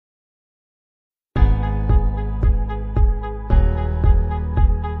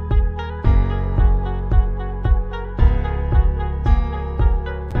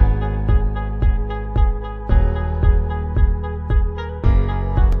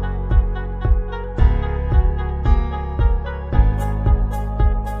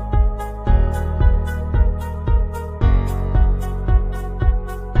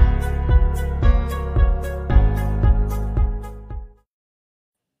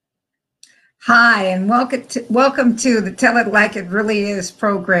Hi, and welcome to the Tell It Like It Really Is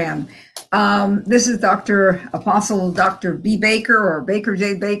program. This is Dr. Apostle Dr. B. Baker or Baker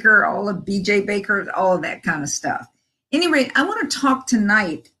J. Baker, all of BJ Baker, all of that kind of stuff. Anyway, I want to talk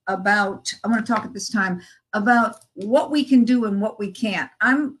at this time about what we can do and what we can't.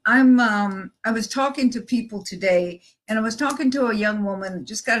 I was talking to people today, and I was talking to a young woman who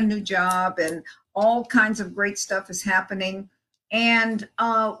just got a new job, and all kinds of great stuff is happening. And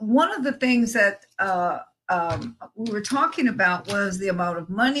one of the things that we were talking about was the amount of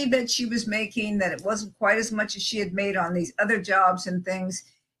money that she was making, that it wasn't quite as much as she had made on these other jobs and things.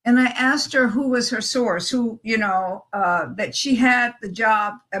 And I asked her who was her source, that she had the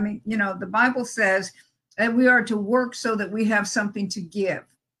job. I mean, the Bible says that we are to work so that we have something to give.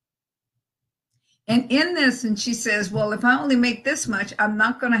 And in this, and she says, well, if I only make this much, I'm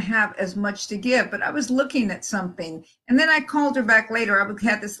not going to have as much to give. But I was looking at something, and then I called her back later. I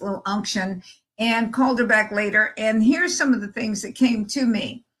had this little unction and called her back later. And here's some of the things that came to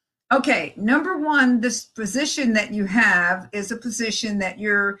me. Okay, number one, this position that you have is a position that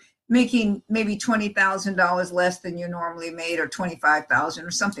you're making maybe $20,000 less than you normally made, or $25,000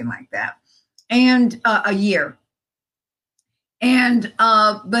 or something like that, and a year. And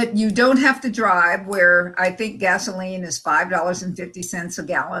but you don't have to drive, where I think gasoline is $5.50 a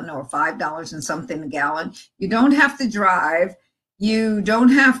gallon, or $5 and something a gallon. You don't have to drive. You don't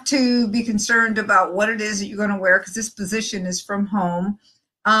have to be concerned about what it is that you're going to wear, because this position is from home.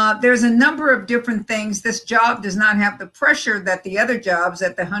 There's a number of different things. This job does not have the pressure that the other jobs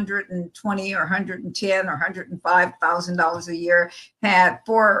at the 120 or 110 or $105,000 a year had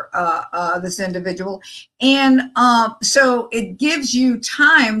for this individual. And so it gives you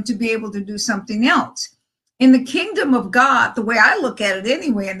time to be able to do something else. In the kingdom of God, the way I look at it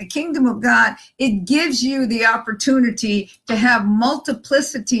anyway, in the kingdom of God, it gives you the opportunity to have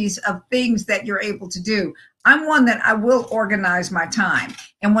multiplicities of things that you're able to do. I'm one that I will organize my time.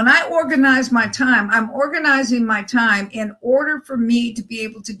 And when I organize my time, I'm organizing my time in order for me to be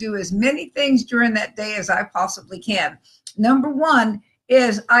able to do as many things during that day as I possibly can. Number one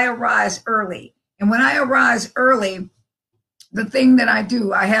is I arise early. And when I arise early, the thing that I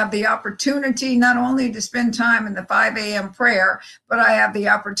do, I have the opportunity not only to spend time in the 5 a.m. prayer, but I have the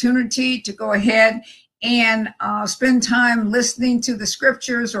opportunity to go ahead and spend time listening to the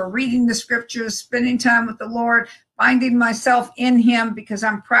scriptures, or reading the scriptures, spending time with the Lord, finding myself in him, because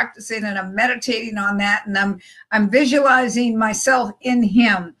I'm practicing and I'm meditating on that, and I'm visualizing myself in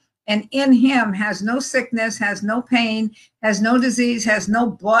him. And in him has no sickness, has no pain, has no disease, has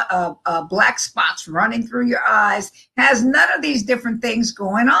no black spots running through your eyes, has none of these different things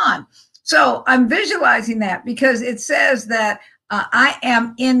going on. So I'm visualizing that, because it says that I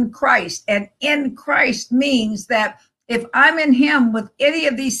am in Christ, and in Christ means that if I'm in him, with any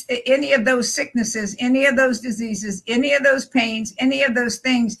of those sicknesses, any of those diseases, any of those pains, any of those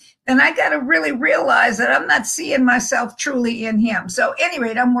things, then I got to really realize that I'm not seeing myself truly in him. So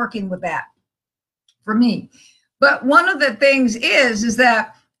anyway, I'm working with that for me. But one of the things is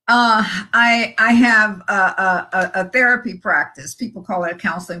that I have a therapy practice. People call it a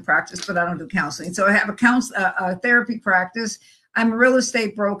counseling practice, but I don't do counseling. So I have a therapy practice. I'm a real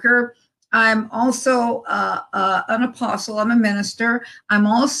estate broker. I'm also an apostle. I'm a minister. I'm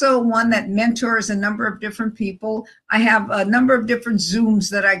also one that mentors a number of different people. I have a number of different Zooms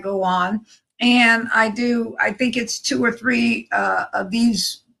that I go on, and I think it's 2 or 3 of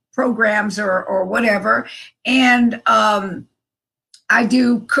these programs or whatever. And I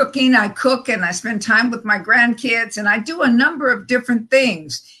do cooking. I cook, and I spend time with my grandkids, and I do a number of different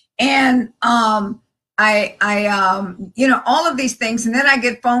things. And all of these things. And then I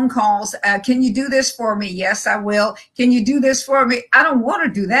get phone calls. Can you do this for me? Yes, I will. Can you do this for me? I don't want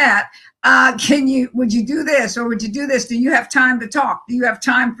to do that. Would you do this, or would you do this? Do you have time to talk? Do you have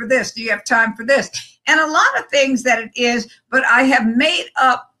time for this? Do you have time for this? And a lot of things that it is, but I have made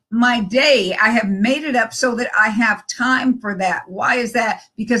up my day. I have made it up so that I have time for that. Why is that?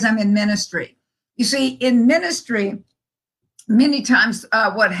 Because I'm in ministry. You see, in ministry, many times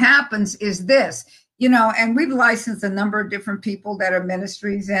what happens is this, and we've licensed a number of different people that are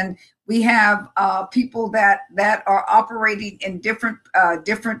ministries, and we have people that are operating in different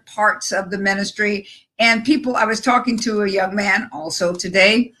parts of the ministry. And people, I was talking to a young man also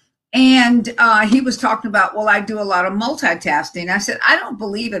today, and he was talking about, well, I do a lot of multitasking. I said, I don't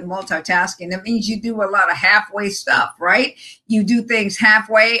believe in multitasking. It means you do a lot of halfway stuff, right? You do things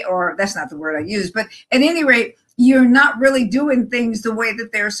halfway, or that's not the word I use, but at any rate, you're not really doing things the way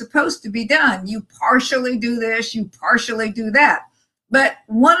that they're supposed to be done. You partially do this, you partially do that. But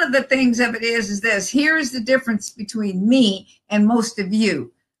one of the things of it is this: here's the difference between me and most of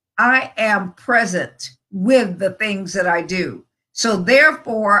you. I am present with the things that I do. So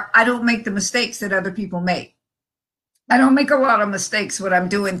therefore, I don't make the mistakes that other people make. I don't make a lot of mistakes when I'm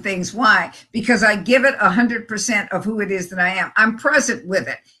doing things. Why? Because I give it 100% of who it is that I am. I'm present with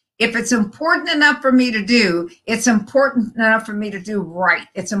it. If it's important enough for me to do, it's important enough for me to do right.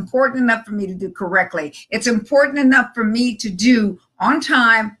 It's important enough for me to do correctly. It's important enough for me to do on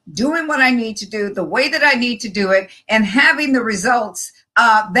time, doing what I need to do, the way that I need to do it, and having the results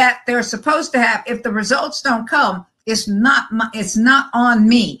that they're supposed to have. If the results don't come, it's not on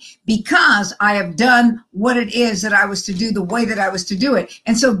me, because I have done what it is that I was to do the way that I was to do it.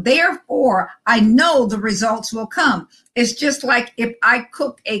 And so therefore, I know the results will come. It's just like if I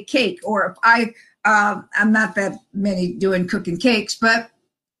cook a cake, or if I'm not that many doing cooking cakes, but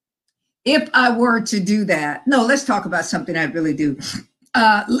if I were to do that, no, let's talk about something I really do.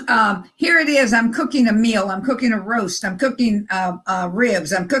 Here it is. I'm cooking a meal. I'm cooking a roast. I'm cooking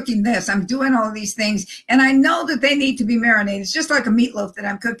ribs. I'm cooking this. I'm doing all of these things. And I know that they need to be marinated. It's just like a meatloaf that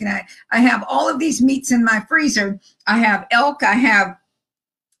I'm cooking. I have all of these meats in my freezer. I have elk. I have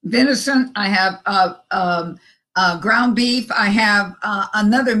venison. I have ground beef. I have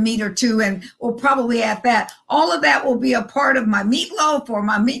another meat or two, and we'll probably add that. All of that will be a part of my meatloaf or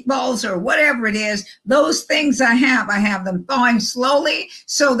my meatballs or whatever it is. Those things I have them thawing slowly,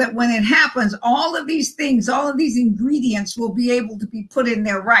 so that when it happens, all of these things, all of these ingredients will be able to be put in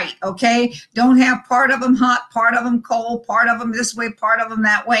there right, okay? Don't have part of them hot, part of them cold, part of them this way, part of them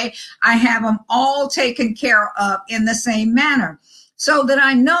that way. I have them all taken care of in the same manner, so that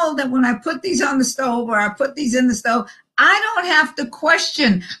I know that when I put these on the stove, or I put these in the stove, I don't have to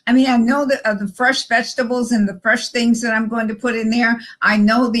question. I mean, I know that the fresh vegetables and the fresh things that I'm going to put in there. I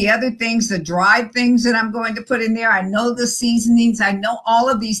know the other things, the dried things that I'm going to put in there. I know the seasonings. I know all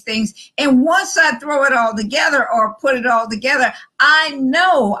of these things. And once I throw it all together, or put it all together, I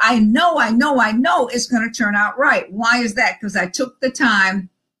know it's going to turn out right. Why is that? Because I took the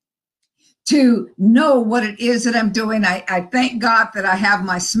time to know what it is that I'm doing. I thank God that I have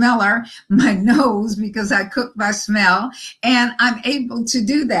my smeller, my nose, because I cook by smell, and I'm able to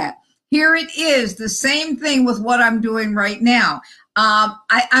do that. Here it is, the same thing with what I'm doing right now.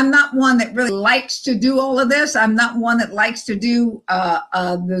 I'm not one that really likes to do all of this. I'm not one that likes to do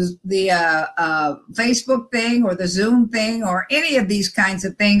the Facebook thing, or the Zoom thing, or any of these kinds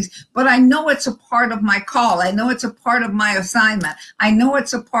of things. But I know it's a part of my call. I know it's a part of my assignment. I know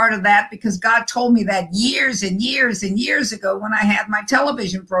it's a part of that, because God told me that years and years and years ago, when I had my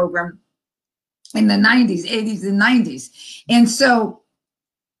television program in the 90s, 80s and 90s. And so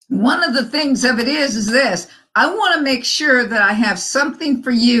one of the things of it is this: I want to make sure that I have something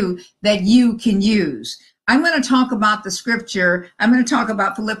for you that you can use. I'm going to talk about the scripture. I'm going to talk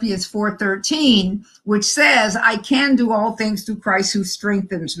about Philippians 4:13, which says, I can do all things through Christ who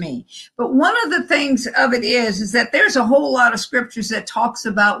strengthens me. But one of the things of it is that there's a whole lot of scriptures that talks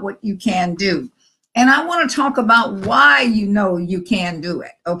about what you can do. And I want to talk about why you know you can do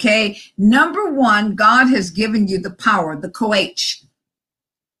it, okay? Number one, God has given you the power, the koach.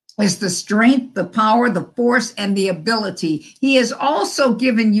 Is the strength, the power, the force, and the ability. He has also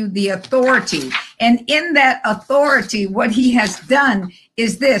given you the authority. And in that authority, what he has done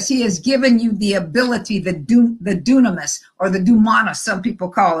is this: he has given you the ability, the dunamis, or the dunamis, some people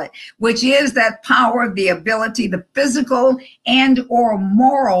call it, which is that power, the ability, the physical and or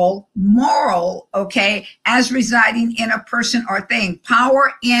moral, okay, as residing in a person or thing.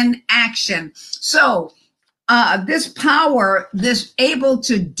 Power in action. So this power, this able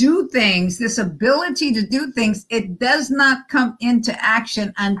to do things, this ability to do things, it does not come into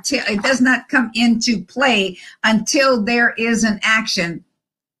action until, it does not come into play until there is an action.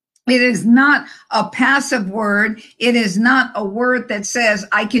 It is not a passive word. It is not a word that says,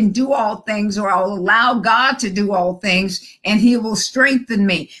 I can do all things, or I'll allow God to do all things and he will strengthen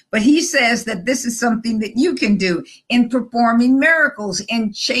me. But he says that this is something that you can do in performing miracles,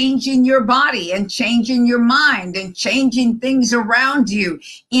 in changing your body, and changing your mind, and changing things around you.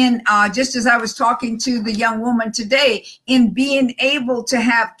 In just as I was talking to the young woman today, in being able to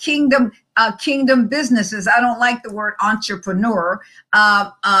have kingdom businesses. I don't like the word entrepreneur,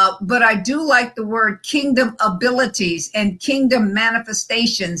 but I do like the word kingdom abilities and kingdom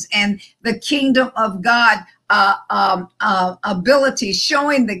manifestations, and the kingdom of God abilities,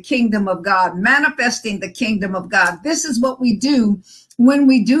 showing the kingdom of God, manifesting the kingdom of God. This is what we do when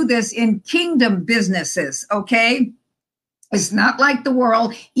we do this in kingdom businesses, okay? It's not like the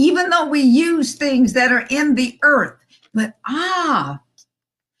world, even though we use things that are in the earth, but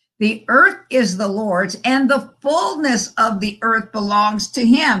The earth is the Lord's, and the fullness of the earth belongs to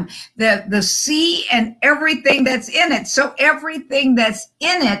him. The sea and everything that's in it. So everything that's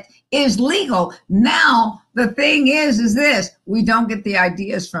in it is legal. Now, the thing is this, we don't get the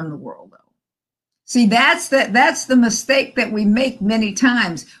ideas from the world. See, that's the mistake that we make many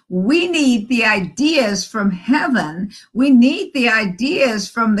times. We need the ideas from heaven. We need the ideas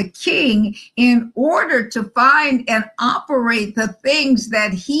from the King in order to find and operate the things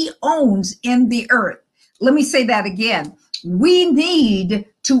that he owns in the earth. Let me say that again. We need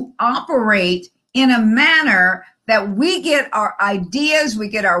to operate in a manner that we get our ideas, we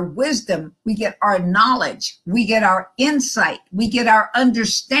get our wisdom, we get our knowledge, we get our insight, we get our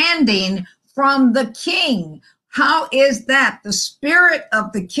understanding from the King. How is that? The Spirit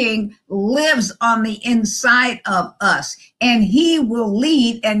of the King lives on the inside of us, and he will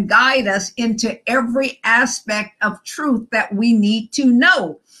lead and guide us into every aspect of truth that we need to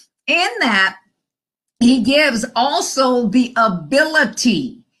know. In that, he gives also the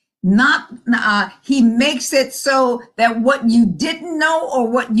ability. He makes it so that what you didn't know or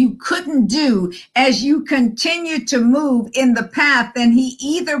what you couldn't do, as you continue to move in the path, then he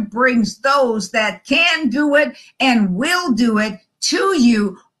either brings those that can do it and will do it to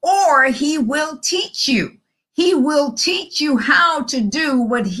you, or he will teach you. He will teach you how to do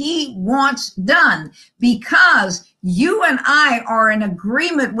what he wants done, because you and I are in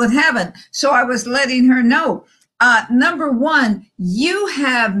agreement with heaven. So I was letting her know. Number one, you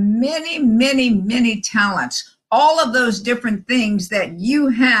have many, many, many talents. All of those different things that you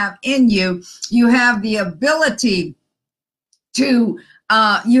have in you. You have the ability to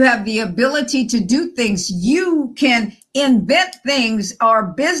do things. You can invent things or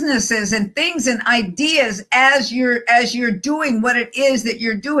businesses and things and ideas as you're doing what it is that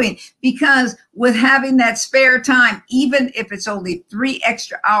you're doing, because with having that spare time, even if it's only 3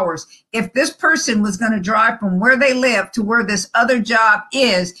 extra hours, if this person was going to drive from where they live to where this other job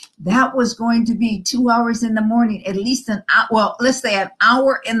is, that was going to be 2 hours in the morning, at least an hour, well, let's say an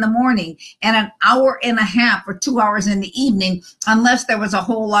hour in the morning and an hour and a half or 2 hours in the evening, unless there was a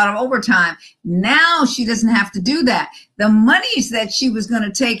whole lot of overtime. Now she doesn't have to do that. The monies that she was going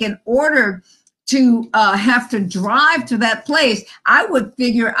to take in order to have to drive to that place, I would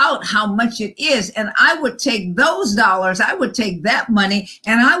figure out how much it is, and I would take those dollars, I would take that money,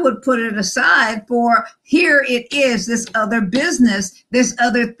 and I would put it aside for, here it is, this other business, this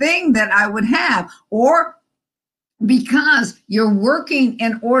other thing that I would have. Or because you're working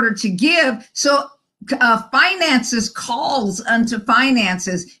in order to give, so finances calls unto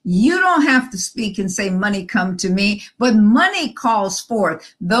finances. You don't have to speak and say, money come to me, but money calls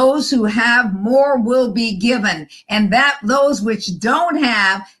forth. Those who have more will be given, and that those which don't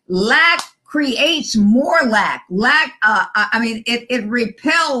have, lack creates more lack. It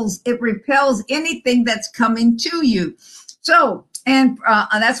repels anything that's coming to you. So, and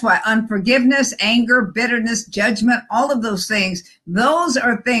that's why unforgiveness, anger, bitterness, judgment, all of those things, those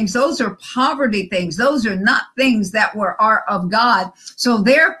are poverty things. Those are not things that are of God. So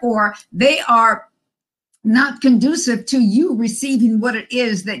therefore, they are not conducive to you receiving what it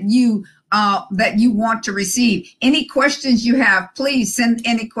is that you want to receive. Any questions you have, please send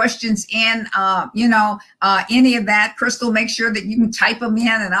any questions in, any of that. Crystal, make sure that you can type them in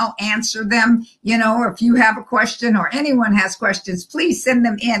and I'll answer them, or if you have a question or anyone has questions, please send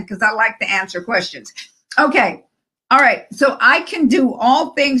them in, because I like to answer questions. Okay. All right. So I can do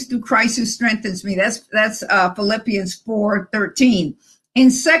all things through Christ who strengthens me. That's Philippians 4:13. In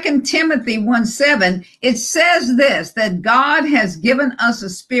 2 Timothy 1:7, it says this, that God has given us a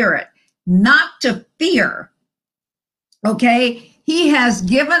spirit not to fear. Okay. He has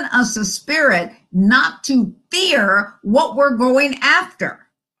given us a spirit not to fear what we're going after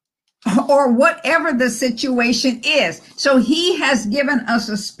or whatever the situation is. So he has given us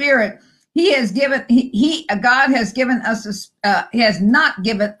a spirit. God has given us has not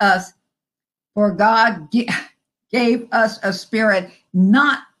given us, for God gave us a spirit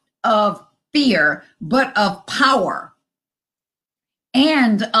not of fear, but of power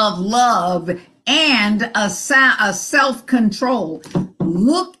and of love and a self-control.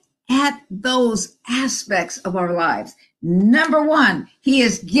 Look at those aspects of our lives. Number one, he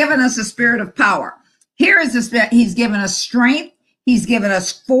has given us a spirit of power. Here is the spirit. He's given us strength. He's given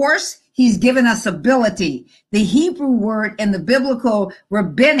us force. He's given us ability. The Hebrew word in the biblical,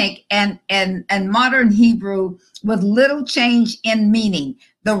 rabbinic, and modern Hebrew with little change in meaning.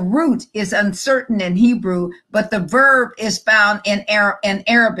 The root is uncertain in Hebrew, but the verb is found in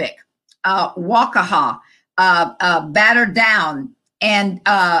Arabic. Wakaha, batter down,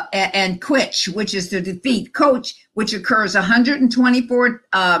 and quitch, which is to defeat, coach, which occurs 124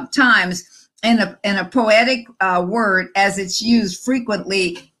 times in a poetic word, as it's used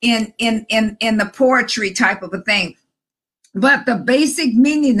frequently in the poetry type of a thing. But the basic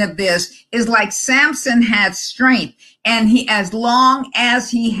meaning of this is like Samson had strength, and as long as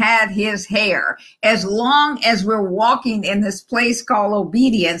he had his hair, as long as we're walking in this place called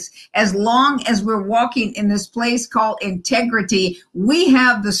obedience, as long as we're walking in this place called integrity, we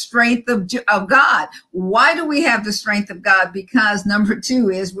have the strength of God. Why do we have the strength of God? Because number two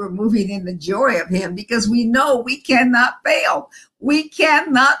is we're moving in the joy of him, because we know we cannot fail. We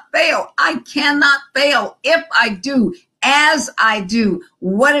cannot fail. I cannot fail if I do as I do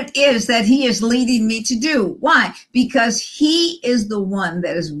what it is that he is leading me to do. Why? Because he is the one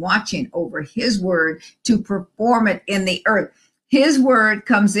that is watching over his word to perform it in the earth. His word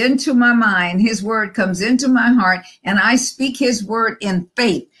comes into my mind. His word comes into my heart, and I speak his word in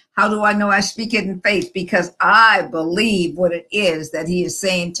faith. How do I know I speak it in faith? Because I believe what it is that he is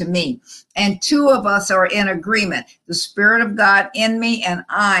saying to me. And two of us are in agreement. The Spirit of God in me and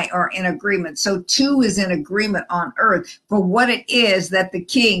I are in agreement. So two is in agreement on earth for what it is that the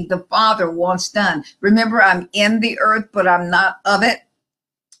King, the Father, wants done. Remember, I'm in the earth, but I'm not of it.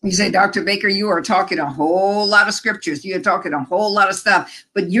 You say, Dr. Baker, you are talking a whole lot of scriptures. You're talking a whole lot of stuff,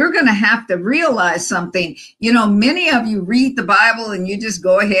 but you're going to have to realize something. You know, many of you read the Bible and you just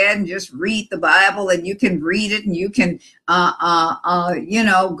go ahead and just read the Bible, and you can read it and you can,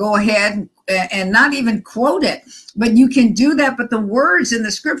 go ahead and not even quote it, but you can do that. But the words in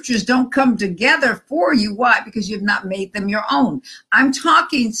the scriptures don't come together for you. Why? Because you've not made them your own. I'm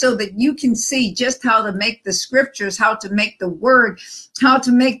talking so that you can see just how to make the scriptures, how to make the word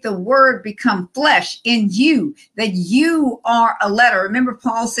become flesh in you, that you are a letter. Remember,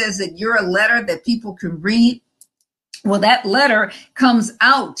 Paul says that you're a letter that people can read. Well, that letter comes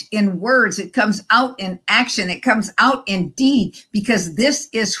out in words. It comes out in action. It comes out in deed, because this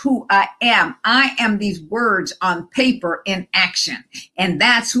is who I am. I am these words on paper in action. And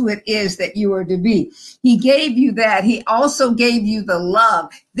that's who it is that you are to be. He gave you that. He also gave you the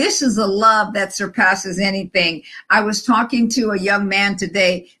love. This is a love that surpasses anything. I was talking to a young man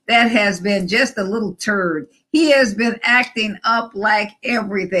today that has been just a little turd. He has been acting up like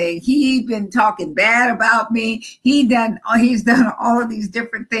everything. He's been talking bad about me. He's done all of these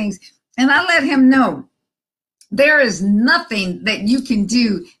different things. And I let him know there is nothing that you can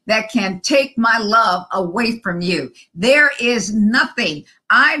do that can take my love away from you. There is nothing.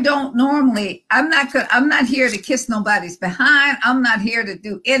 I'm not here to kiss nobody's behind. I'm not here to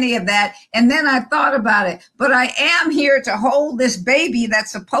do any of that. And then I thought about it, but I am here to hold this baby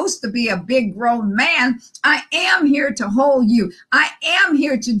that's supposed to be a big grown man. I am here to hold you. I am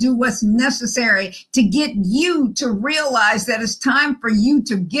here to do what's necessary to get you to realize that it's time for you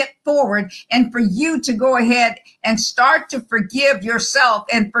to get forward and for you to go ahead and start to forgive yourself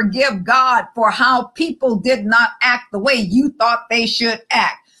and forgive God for how people did not act the way you thought they should act.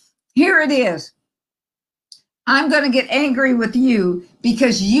 Here it is. I'm going to get angry with you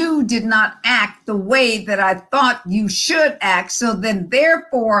because you did not act the way that I thought you should act. So then,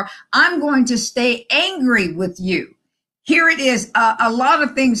 therefore, I'm going to stay angry with you. Here it is. A lot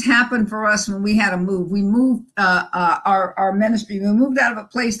of things happened for us when we had to move. We moved our ministry. We moved out of a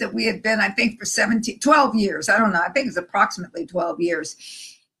place that we had been, I think, for 12 years. I don't know. I think it's approximately 12 years.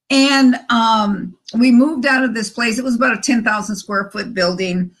 And we moved out of this place. It was about a 10,000 square foot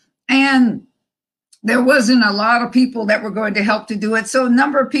building. And there wasn't a lot of people that were going to help to do it. So a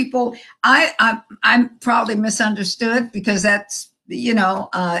number of people, I'm probably misunderstood, because that's,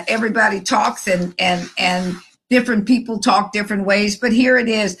 everybody talks and different people talk different ways. But here it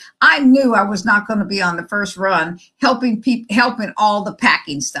is. I knew I was not going to be on the first run helping all the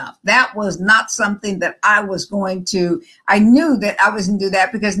packing stuff. That was not something that I was going to. I knew that I was going to do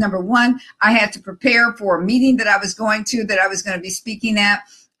that because, number one, I had to prepare for a meeting that I was going to be speaking at.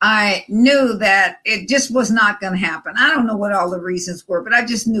 I knew that it just was not going to happen. I don't know what all the reasons were, but I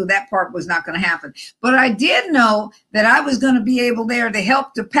just knew that part was not going to happen. But I did know that I was going to be able there to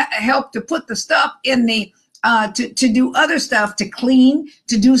help to put the stuff in the to do other stuff, to clean,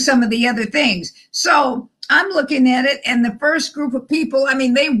 to do some of the other things. So I'm looking at it, and the first group of people,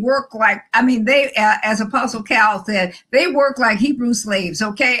 they work like, as Apostle Cal said, they work like Hebrew slaves,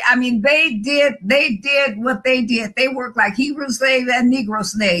 okay? They did what they did. They worked like Hebrew slaves and Negro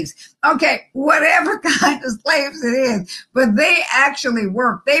slaves, okay? Whatever kind of slaves it is, but they actually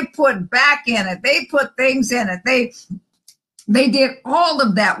worked. They put back in it. They put things in it. They did all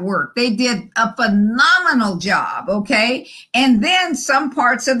of that work. They did a phenomenal job, okay? And then some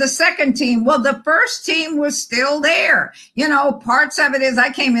parts of the second team, well, the first team was still there. You know, parts of it is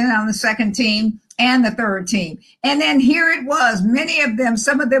I came in on the second team and the third team. And then here it was, many of them,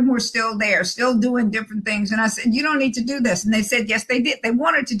 some of them were still there, still doing different things. And I said, you don't need to do this. And they said, yes, they did. They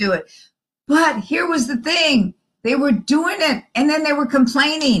wanted to do it. But here was the thing. They were doing it and then they were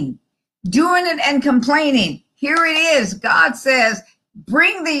complaining, doing it and complaining. Here it is. God says,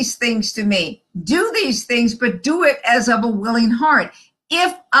 bring these things to me. Do these things, but do it as of a willing heart.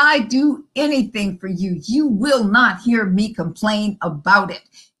 If I do anything for you, you will not hear me complain about it.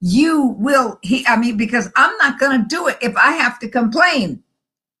 You will, because I'm not going to do it if I have to complain.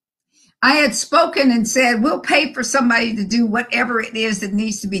 I had spoken and said, we'll pay for somebody to do whatever it is that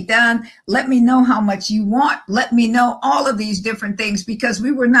needs to be done. Let me know how much you want. Let me know all of these different things, because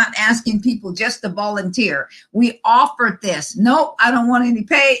we were not asking people just to volunteer. We offered this. Nope, I don't want any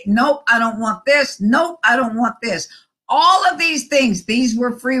pay. Nope, I don't want this. Nope, I don't want this. All of these things, these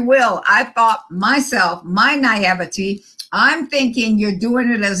were free will. I thought myself, my naivety, I'm thinking you're doing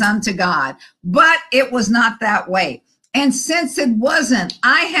it as unto God, but it was not that way. And since it wasn't,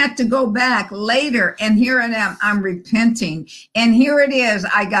 I had to go back later, and here I am, I'm repenting. And here it is.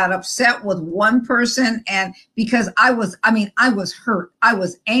 I got upset with one person, and because I was hurt. I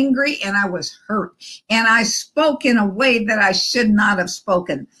was angry and I was hurt. And I spoke in a way that I should not have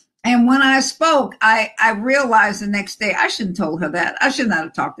spoken. And when I spoke, I realized the next day, I shouldn't have told her that. I should not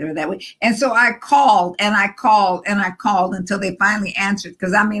have talked to her that way. And so I called and I called and I called until they finally answered.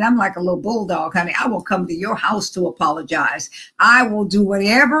 Because I'm like a little bulldog, honey. I will come to your house to apologize. I will do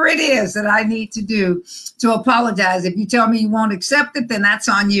whatever it is that I need to do to apologize. If you tell me you won't accept it, then that's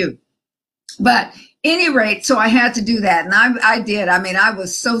on you. But any rate, so I had to do that. And I did. I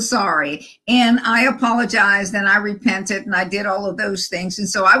was so sorry. And I apologized and I repented and I did all of those things. And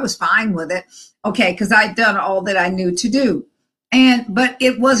so I was fine with it. Okay. Because I'd done all that I knew to do. But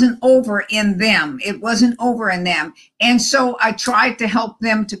it wasn't over in them. It wasn't over in them. And so I tried to help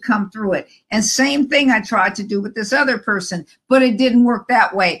them to come through it. And same thing I tried to do with this other person, but it didn't work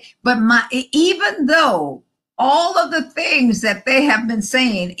that way. But even though all of the things that they have been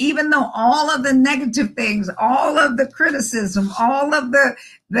saying, even though all of the negative things, all of the criticism, all of the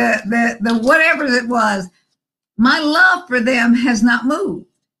whatever it was, my love for them has not moved.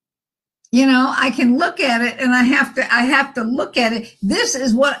 You know, I can look at it and I have to look at it. This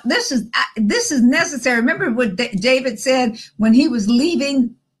is necessary. Remember what David said when he was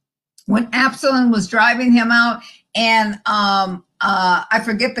leaving, when Absalom was driving him out, and I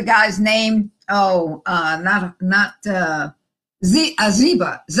forget the guy's name.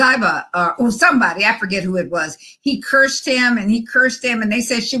 Ziba, or somebody, I forget who it was. He cursed him and they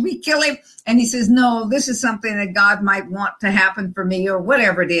said, should we kill him? And he says, no, this is something that God might want to happen for me, or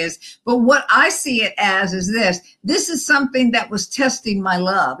whatever it is. But what I see it as is this is something that was testing my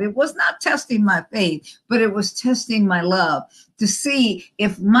love. It was not testing my faith, but it was testing my love, to see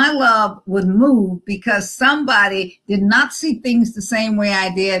if my love would move because somebody did not see things the same way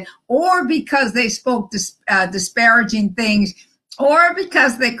I did, or because they spoke disparaging things, or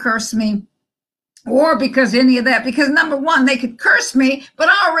because they cursed me, or because any of that. Because number one, they could curse me, but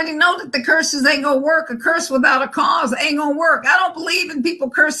I already know that the curses ain't gonna work. A curse without a cause ain't gonna work. I don't believe in people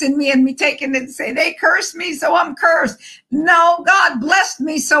cursing me and me taking it and say they cursed me, so I'm cursed. No, God blessed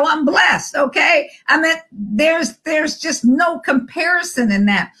me, so I'm blessed. Okay, there's just no comparison in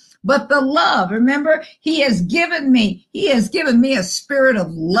that. But the love, remember, he has given me a spirit of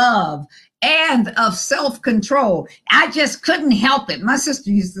love and of self-control. I just couldn't help it. My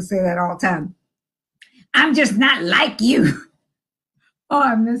sister used to say that all the time. I'm just not like you. Oh,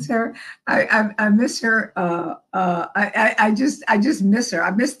 I miss her. I miss her. I just miss her.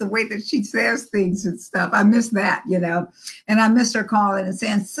 I miss the way that she says things and stuff. I miss that, you know. And I miss her calling and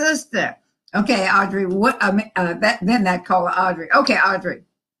saying, sister. Okay, Audrey, that call Audrey. Okay, Audrey,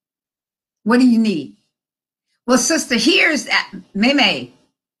 what do you need? Well, sister, here's that. Meme,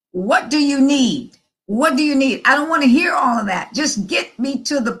 what do you need? What do you need? I don't want to hear all of that. Just get me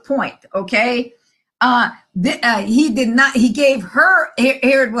to the point, okay? He did not, he gave her,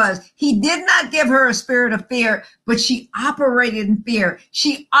 here it was, he did not give her a spirit of fear, but she operated in fear.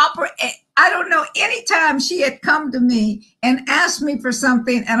 I don't know, anytime she had come to me and asked me for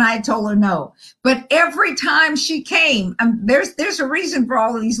something and I told her no, but every time she came, there's a reason for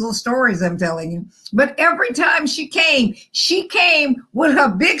all of these little stories I'm telling you, but every time she came with her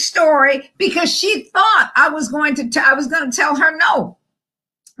big story because she thought I was going to tell her no.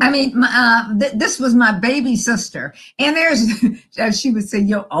 I mean, this was my baby sister, and there's, as she would say,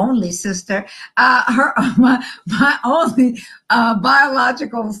 your only sister, my only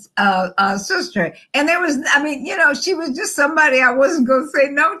biological sister. And there was, I mean, you know, she was just somebody I wasn't going to say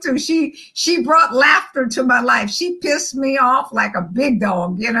no to. She brought laughter to my life. She pissed me off like a big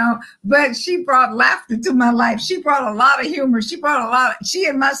dog, you know, but she brought laughter to my life. She brought a lot of humor. She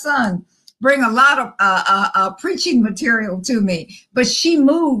and my son bring a lot of preaching material to me, but she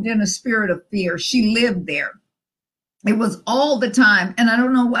moved in a spirit of fear. She lived there. It was all the time. And I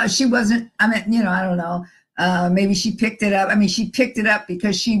don't know why she wasn't, I mean, you know, I don't know. Maybe she picked it up. I mean, she picked it up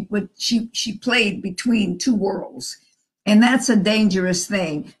because she played between two worlds. And that's a dangerous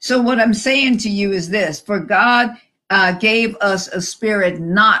thing. So what I'm saying to you is this: for God gave us a spirit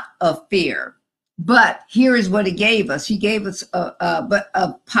not of fear. But here is what he gave us. He gave us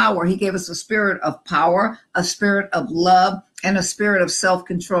a power. He gave us a spirit of power, a spirit of love, and a spirit of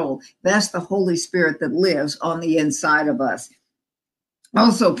self-control. That's the Holy Spirit that lives on the inside of us.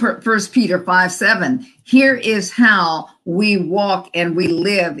 Also, 1 Peter 5:7, here is how we walk and we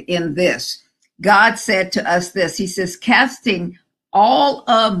live in this. God said to us this. He says, casting all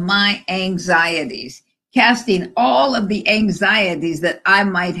of my anxieties, casting all of the anxieties that I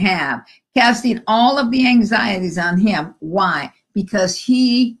might have, casting all of the anxieties on him. Why? Because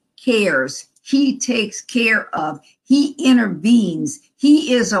he cares. He takes care of. He intervenes.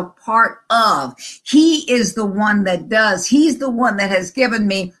 He is a part of. He is the one that does. He's the one that has given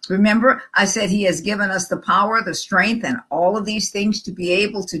me. Remember, I said he has given us the power, the strength, and all of these things to be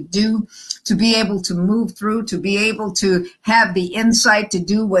able to do, to be able to move through, to be able to have the insight to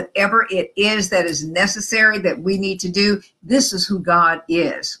do whatever it is that is necessary that we need to do. This is who God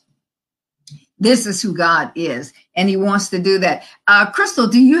is. This is who God is, and he wants to do that. Crystal,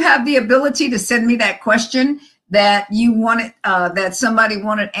 do you have the ability to send me that question that you wanted, that somebody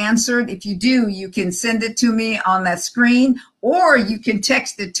wanted answered? If you do, you can send it to me on that screen, or you can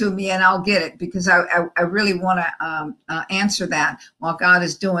text it to me and I'll get it, because I really want to answer that while God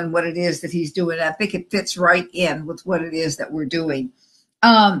is doing what it is that he's doing. I think it fits right in with what it is that we're doing.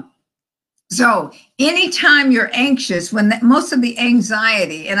 So anytime you're anxious, when most of the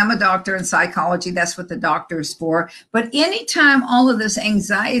anxiety, and I'm a doctor in psychology, that's what the doctor is for. But anytime all of this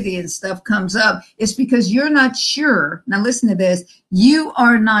anxiety and stuff comes up, it's because you're not sure. Now listen to this. You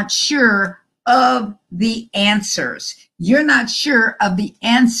are not sure of the answers. You're not sure of the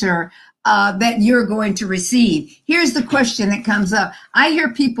answer that you're going to receive. Here's the question that comes up. I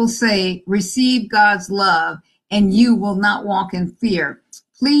hear people say, receive God's love and you will not walk in fear.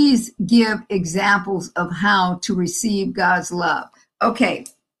 Please give examples of how to receive God's love. Okay,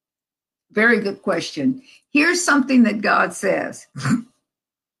 very good question. Here's something that God says.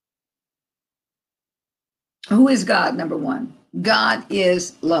 Who is God? Number one, God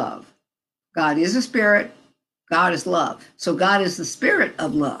is love. God is a spirit. God is love. So God is the spirit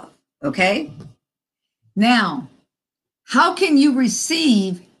of love. Okay? Now, how can you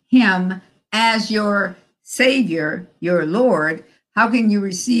receive him as your Savior, your Lord? How can you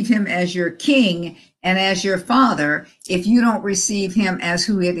receive him as your King and as your Father if you don't receive him as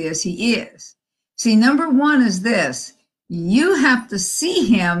who it is he is? See, number one is this: you have to see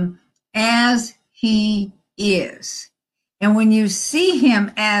him as he is. And when you see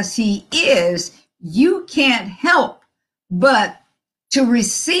him as he is, you can't help but to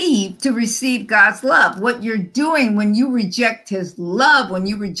receive God's love. What you're doing when you reject his love, when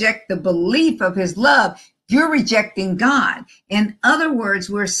you reject the belief of his love, you're rejecting God. In other words,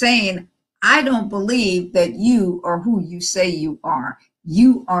 we're saying, I don't believe that you are who you say you are.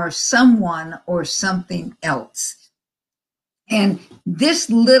 You are someone or something else. And this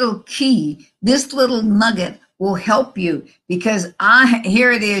little key, this little nugget will help you, because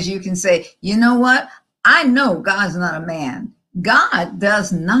here it is. You can say, you know what? I know God's not a man. God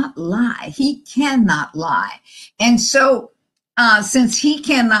does not lie. He cannot lie. And so since he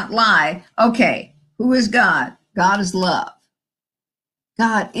cannot lie, okay, who is God? God is love.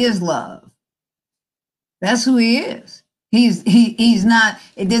 God is love. That's who he is. He's not.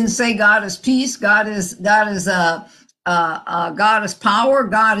 It didn't say God is peace. God is God is power.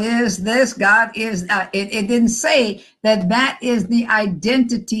 God is this. God is. It didn't say that is the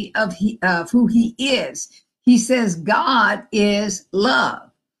identity of who he is. He says God is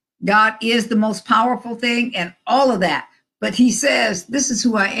love. God is the most powerful thing and all of that. But he says, this is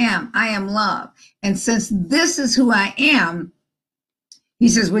who I am. I am love. And since this is who I am, he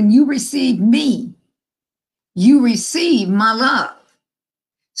says, when you receive me, you receive my love.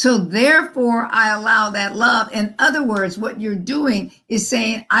 So therefore, I allow that love. In other words, what you're doing is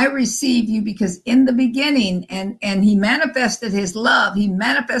saying, I receive you, because in the beginning, and he manifested his love. He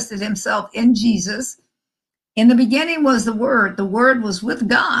manifested himself in Jesus. In the beginning was the Word. The Word was with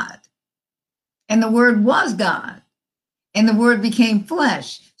God, and the Word was God, and the Word became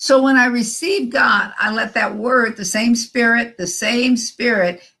flesh. So when I received God, I let that Word, the same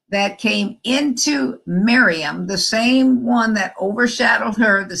Spirit that came into Miriam, the same one that overshadowed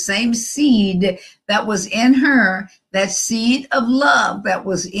her, the same seed that was in her, that seed of love that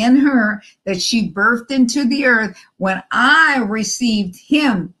was in her, that she birthed into the earth. When I received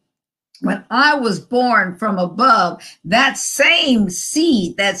him, when I was born from above, that same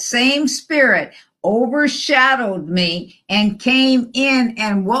seed, that same spirit overshadowed me and came in.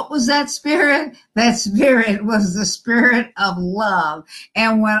 And what was that spirit? That spirit was the spirit of love.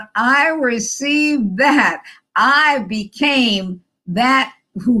 And when I received that, I became that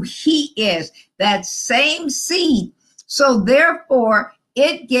who he is, that same seed. So therefore,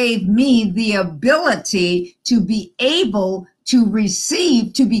 it gave me the ability to be able to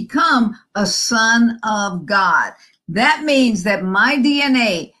receive, to become a son of God. That means that my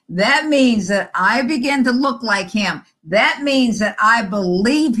DNA, that means that I begin to look like him. That means that I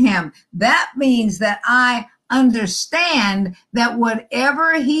believe him. That means that I understand that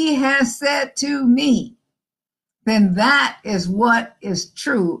whatever he has said to me, then that is what is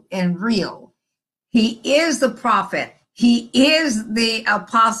true and real. He is the prophet. He is the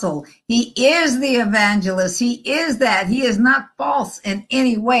apostle. He is the evangelist. He is that. He is not false in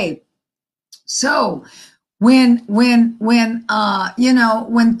any way. So when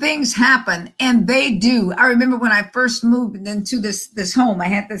things happen, and they do. I remember when I first moved into this home, I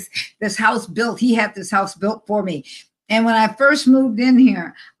had this house built. He had this house built for me. And when I first moved in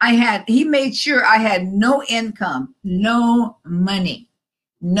here, he made sure I had no income, no money,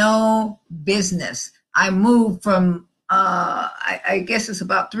 no business. I moved from, I guess it's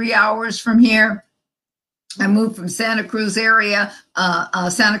about 3 hours from here. I moved from Santa Cruz area,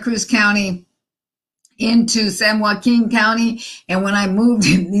 Santa Cruz County, into San Joaquin County. And when I moved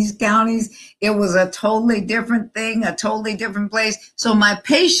in these counties, it was a totally different thing, a totally different place. So my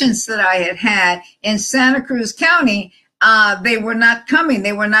patients that I had in Santa Cruz County, they were not coming.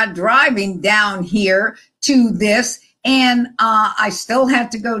 They were not driving down here to this. And I still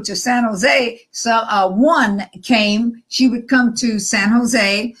had to go to San Jose. So one came, she would come to San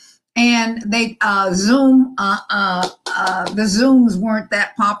Jose, and they Zoom, the Zooms weren't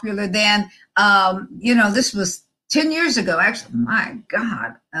that popular then. This was 10 years ago. Actually, my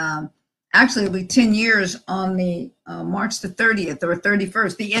God. Actually, it'll be 10 years on the March the 30th or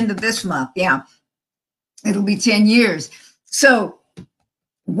 31st, the end of this month. Yeah, it'll be 10 years. So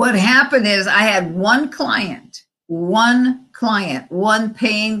what happened is I had one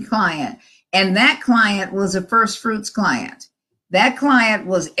paying client, and that client was a First Fruits client. That client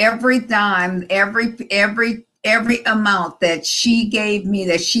was every dime, every amount that she gave me,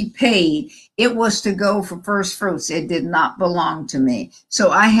 that she paid, it was to go for First Fruits. It did not belong to me.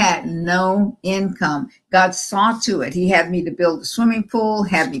 So I had no income. God saw to it. He had me to build a swimming pool,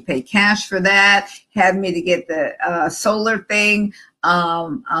 had me pay cash for that, had me to get the solar thing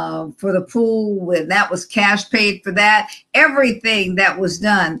for the pool. When that was cash paid for that. Everything that was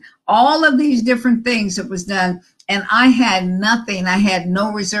done, all of these different things that was done. And I had nothing. I had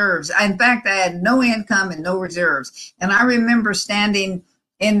no reserves. In fact, I had no income and no reserves. And I remember standing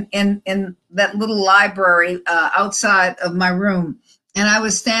in that little library outside of my room. And I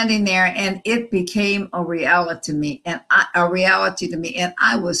was standing there, and it became a reality to me. And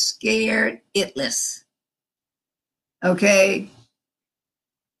I was scared itless. Okay.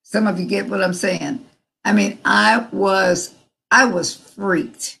 Some of you get what I'm saying. I mean, I was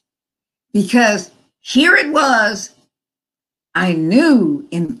freaked, because here it was. I knew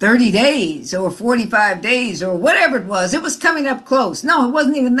in 30 days or 45 days or whatever it was coming up close. No, it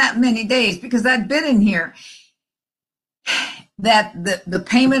wasn't even that many days, because I'd been in here, that the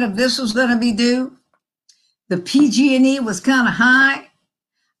payment of this was going to be due. The PG&E was kind of high.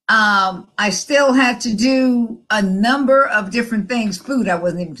 I still had to do a number of different things. Food, I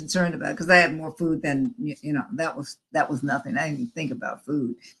wasn't even concerned about, because I had more food than, that was nothing. I didn't even think about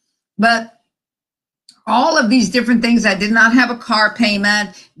food. But all of these different things, I did not have a car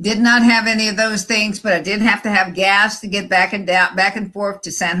payment, did not have any of those things, but I did have to have gas to get back and forth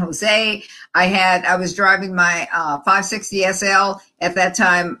to San Jose. I was driving my 560 SL at that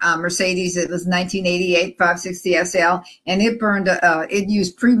time, Mercedes. It was 1988 560 SL, and it burned. It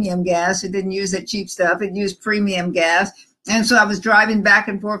used premium gas. It didn't use that cheap stuff. It used premium gas. And so I was driving back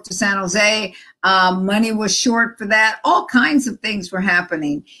and forth to San Jose. Money was short for that. All kinds of things were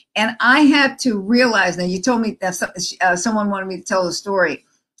happening. And I had to realize, now you told me that someone wanted me to tell a story.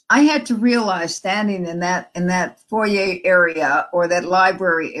 I had to realize standing in that foyer area or that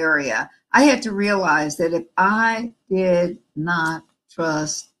library area, I had to realize that if I did not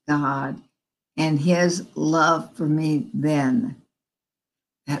trust God and his love for me then,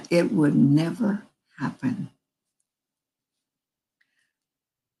 that it would never happen.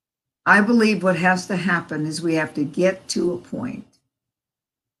 I believe what has to happen is we have to get to a point.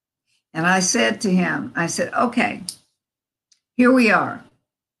 And I said to him, I said, okay, here we are.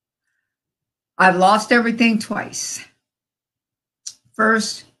 I've lost everything twice.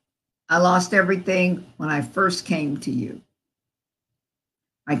 First, I lost everything when I first came to you.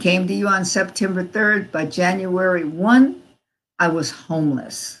 I came to you on September 3rd. By January 1, I was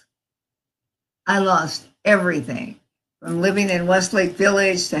homeless. I lost everything, from living in Westlake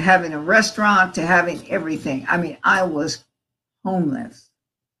Village to having a restaurant to having everything. I mean, I was homeless.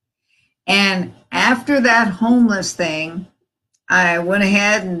 And after that homeless thing, I went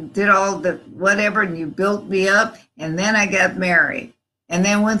ahead and did all the whatever, and you built me up. And then I got married and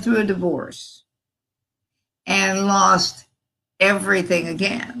then went through a divorce and lost everything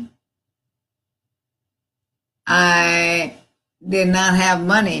again. I did not have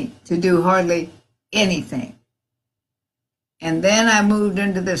money to do hardly anything. And then I moved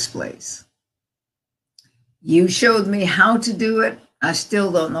into this place. You showed me how to do it. I still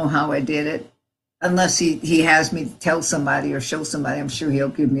don't know how I did it. Unless he has me tell somebody or show somebody, I'm sure he'll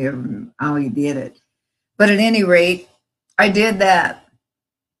give me how he did it. But at any rate, I did that.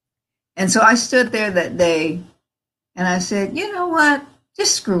 And so I stood there that day and I said, you know what?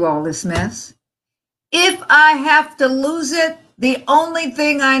 Just screw all this mess. If I have to lose it, the only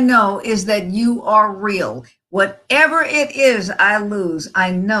thing I know is that you are real. Whatever it is I lose, I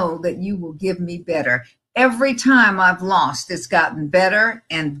know that you will give me better. Every time I've lost, it's gotten better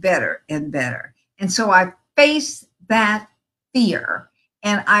and better and better. And so I faced that fear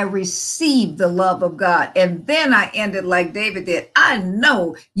and I received the love of God. And then I ended like David did. I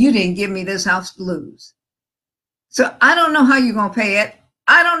know you didn't give me this house to lose. So I don't know how you're going to pay it.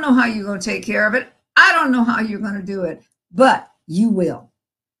 I don't know how you're going to take care of it. I don't know how you're going to do it, but you will.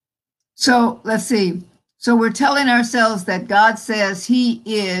 So let's see. So we're telling ourselves that God says he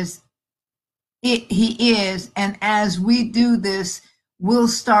is. And as we do this, we'll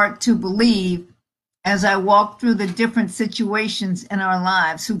start to believe, as I walk through the different situations in our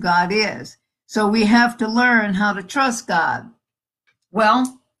lives, who God is. So we have to learn how to trust God.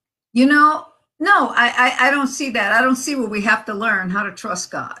 Well, no, I don't see that. I don't see where we have to learn how to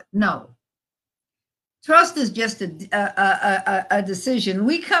trust God. No. Trust is just a decision.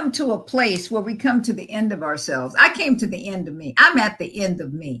 We come to a place where we come to the end of ourselves. I came to the end of me. I'm at the end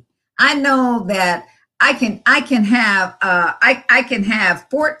of me. I know that I can have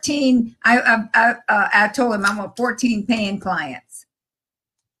 14. I told him I want 14 paying clients.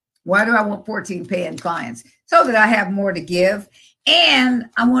 Why do I want 14 paying clients? So that I have more to give. And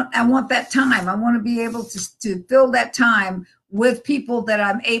I want that time. I want to be able to fill that time with people that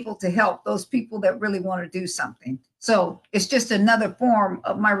I'm able to help, those people that really want to do something. So it's just another form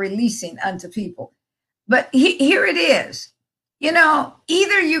of my releasing unto people. But here it is.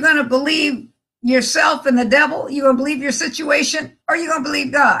 Either you're going to believe yourself and the devil, you're going to believe your situation, or you're going to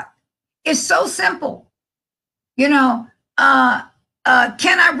believe God. It's so simple. Can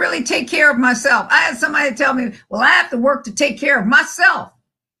I really take care of myself? I had somebody tell me, well, I have to work to take care of myself.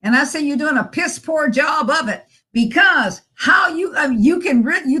 And I say, you're doing a piss poor job of it, because how you think you can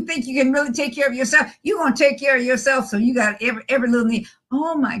really take care of yourself? You're going to take care of yourself. So you got every little need.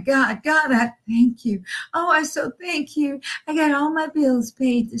 Oh my God, I thank you. Oh, I so thank you. I got all my bills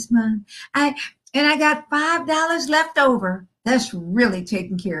paid this month. I got $5 left over. That's really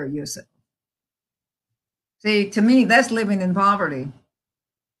taking care of yourself. See, to me, that's living in poverty.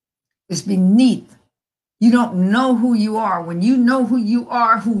 It's beneath. You don't know who you are. When you know who you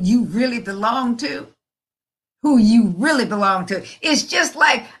are, who you really belong to, it's just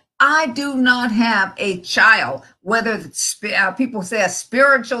like, I do not have a child, whether it's, people say a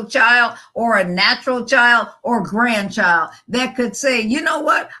spiritual child or a natural child or grandchild, that could say, you know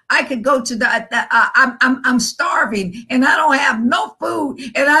what, I could go to I'm starving and I don't have no food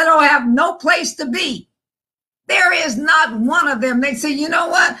and I don't have no place to be. There is not one of them. They say, you know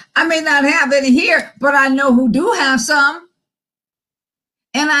what, I may not have any here, but I know who do have some.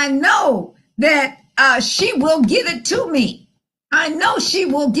 And I know that she will get it to me. I know she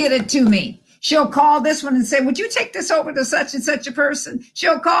will get it to me. She'll call this one and say, would you take this over to such and such a person?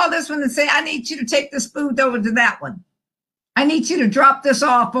 She'll call this one and say, I need you to take this food over to that one. I need you to drop this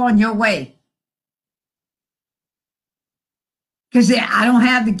off on your way. Because I don't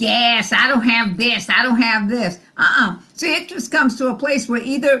have the gas, I don't have this, I don't have this. See, it just comes to a place where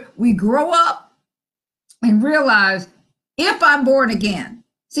either we grow up and realize, if I'm born again.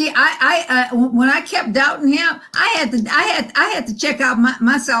 See, when I kept doubting him, I had to check out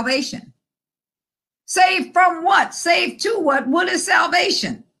my salvation. Saved from what? Saved to what? What is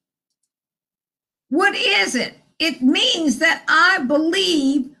salvation? What is it? It means that I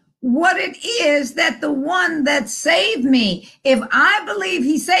believe what it is that the one that saved me. If I believe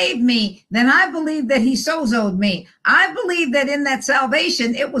he saved me, then I believe that he sozoed me. I believe that in that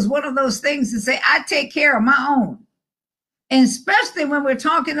salvation, it was one of those things to say, I take care of my own. And especially when we're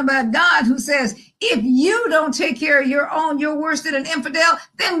talking about God, who says, if you don't take care of your own, you're worse than an infidel.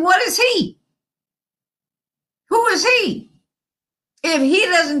 Then what is he? Who is he? If he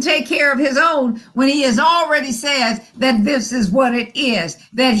doesn't take care of his own, when he has already said that this is what it is,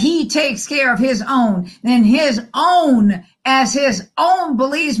 that he takes care of his own, then his own, as his own,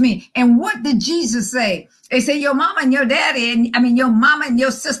 believes me. And what did Jesus say? They say your mama and your daddy, and your mama and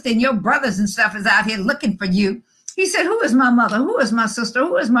your sister and your brothers and stuff is out here looking for you. He said, who is my mother? Who is my sister?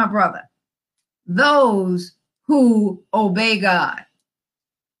 Who is my brother? Those who obey God.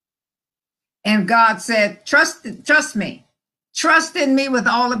 And God said, trust me. Trust in me with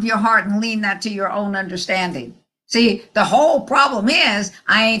all of your heart and lean not to your own understanding. See, the whole problem is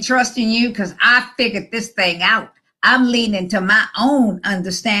I ain't trusting you because I figured this thing out. I'm leaning to my own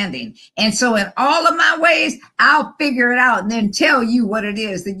understanding. And so in all of my ways, I'll figure it out and then tell you what it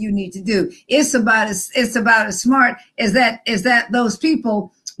is that you need to do. It's about as smart as that those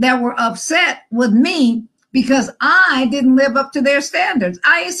people that were upset with me because I didn't live up to their standards.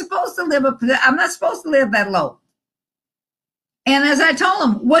 I ain't supposed to live up to that. I'm not supposed to live that low. And as I told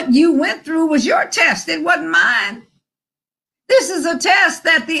them, what you went through was your test. It wasn't mine. This is a test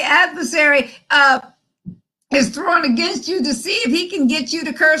that the adversary is throwing against you to see if he can get you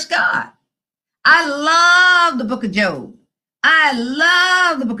to curse God. I love the book of Job. I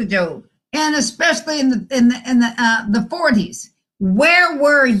love the book of Job, and especially in the 40s. Where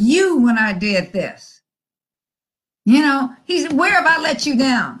were you when I did this? Where have I let you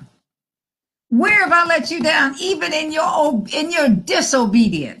down? Where have I let you down? Even in your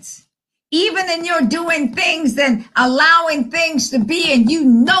disobedience, even in your doing things and allowing things to be, and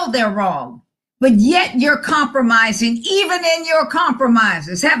they're wrong, but yet you're compromising. Even in your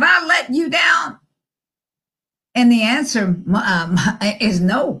compromises, have I let you down? And the answer is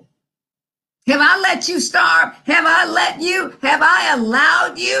no. Have I let you starve? Have I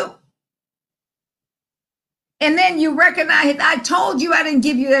allowed you? And then you recognize, I told you I didn't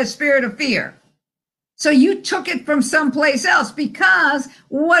give you that spirit of fear. So you took it from someplace else, because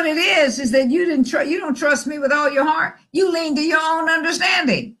what it is that you don't trust me with all your heart. You lean to your own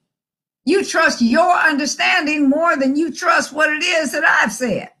understanding. You trust your understanding more than you trust what it is that I've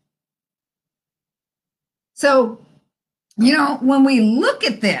said. So, when we look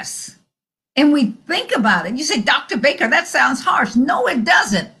at this and we think about it, you say, Dr. Baker, that sounds harsh. No, it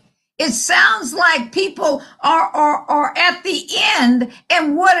doesn't. It sounds like people are at the end,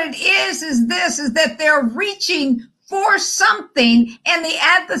 and what it is that they're reaching for something, and the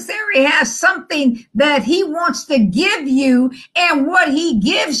adversary has something that he wants to give you, and what he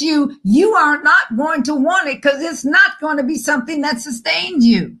gives you, you are not going to want it because it's not going to be something that sustains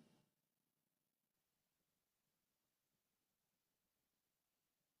you.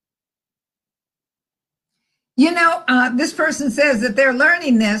 This person says that they're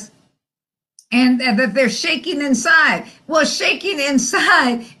learning this, and that they're shaking inside. Well, shaking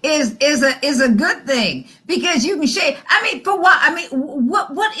inside is a good thing, because you can shake. For what?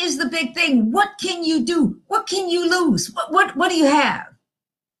 What is the big thing? What can you do? What can you lose? What do you have?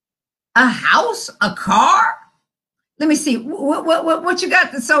 A house? A car? Let me see. What you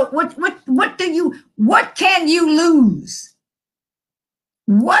got? So what can you lose?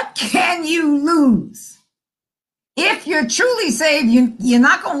 What can you lose? If you're truly saved, you're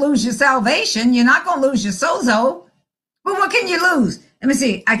not going to lose your salvation. You're not going to lose your sozo. But what can you lose? Let me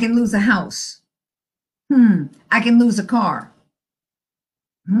see. I can lose a house. I can lose a car.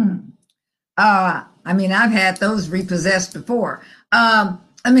 I've had those repossessed before. Let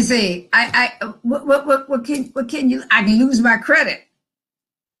me see. What can you? I can lose my credit.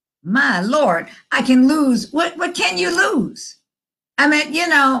 My Lord, I can lose. What can you lose?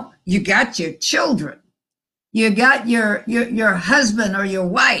 You got your children. You got your husband or your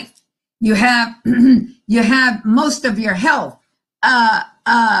wife. You have you have most of your health.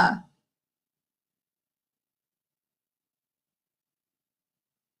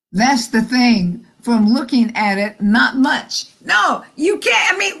 That's the thing. From looking at it, not much. No, you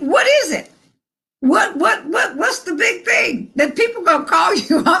can't. What is it? What's the big thing? That people gonna call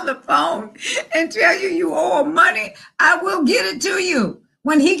you on the phone and tell you you owe money? I will get it to you.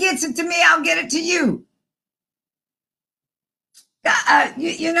 When he gets it to me, I'll get it to you.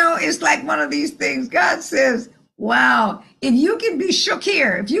 You know, it's like one of these things. God says, wow, if you can be shook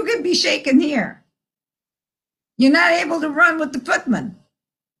here, if you can be shaken here, you're not able to run with the footman.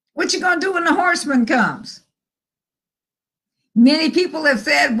 What you gonna do when the horseman comes? Many people have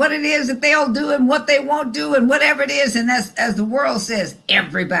said what it is that they'll do and what they won't do and whatever it is. And as the world says,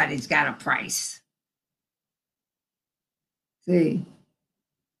 everybody's got a price. See,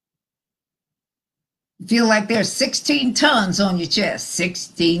 you feel like there's 16 tons on your chest,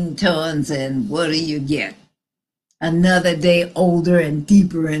 16 tons. And what do you get? Another day older and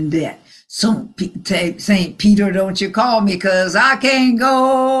deeper in debt. So St. Peter, don't you call me because I can't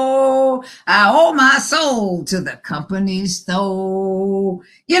go. I owe my soul to the company store.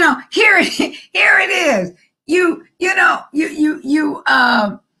 You know, here it is.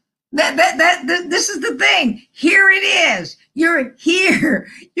 This is the thing. Here it is. You're here.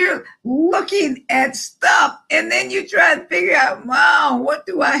 You're looking at stuff, and then you try to figure out, wow, what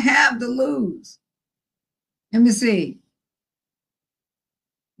do I have to lose? Let me see.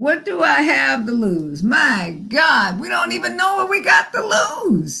 What do I have to lose? My God, we don't even know what we got to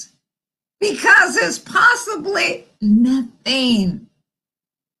lose because it's possibly nothing.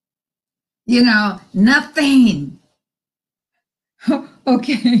 You know, nothing.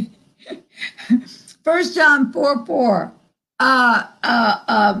 Okay. 1 John 4:4.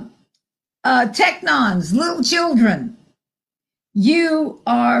 Teknons, little children, you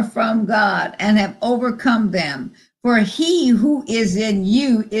are from God and have overcome them. For he who is in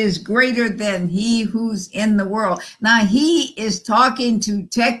you is greater than he who's in the world. Now he is talking to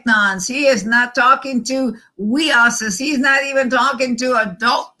teknons. He is not talking to weoses. He's not even talking to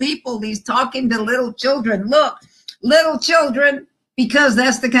adult people. He's talking to little children. Look, little children, because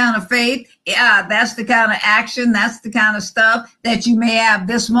that's the kind of faith, that's the kind of action, that's the kind of stuff that you may have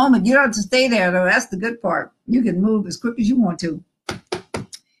this moment. You don't have to stay there, though. That's the good part. You can move as quick as you want to.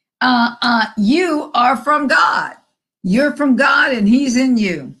 You are from God. You're from God and he's in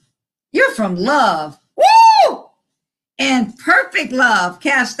you. You're from love. Woo! And perfect love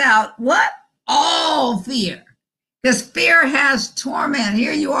casts out what? All fear. Because fear has torment.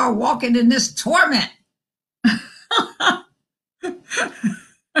 Here you are walking in this torment.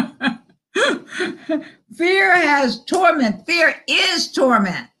 Fear has torment. Fear is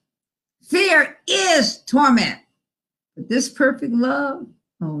torment. Fear is torment. But this perfect love,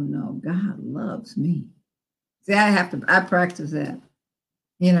 oh no, God loves me. See, I practice that,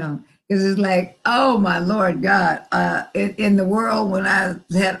 you know, because it's like, oh my Lord God, in the world when I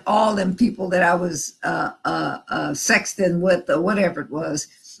had all them people that I was sexting with or whatever it was,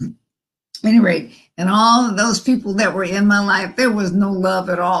 at any rate, and all of those people that were in my life, there was no love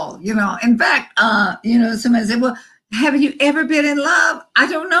at all, you know. In fact, you know, somebody said, well, have you ever been in love? I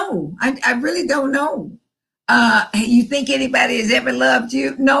don't know. I really don't know. You think anybody has ever loved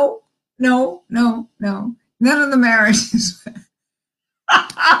you? No. None of the marriages.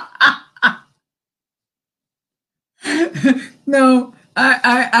 No,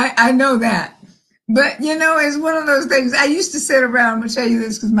 I know that. But, you know, it's one of those things. I used to sit around, I'm going to tell you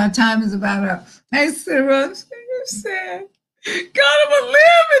this because my time is about up. I used to sit around and say, you're sad. God, I'm going to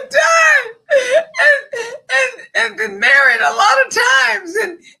live and die and been married a lot of times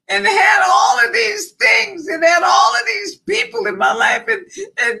and had all of these things and had all of these people in my life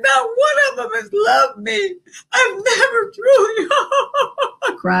and not one of them has loved me. I've never truly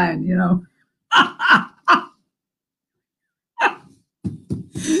crying, you know.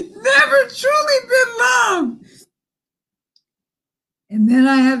 Never truly been loved. And then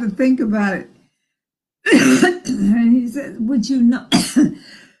I had to think about it. And he said, would you know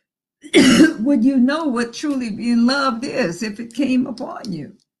would you know what truly being loved is if it came upon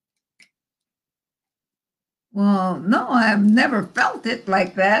you? Well, no, I have never felt it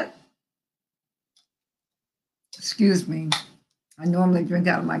like that. Excuse me. I normally drink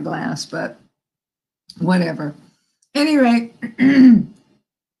out of my glass, but whatever. Anyway, and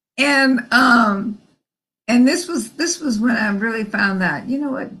this was when I really found out, you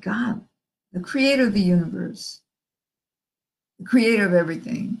know what, God, the creator of the universe, the creator of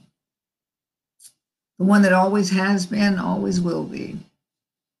everything, the one that always has been, always will be,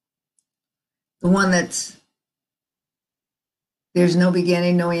 the one there's no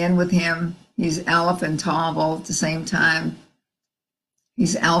beginning, no end with him. He's Aleph and Tav all at the same time.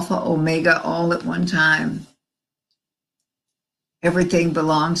 He's Alpha, Omega all at one time. Everything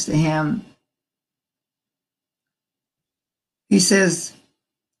belongs to him. He says,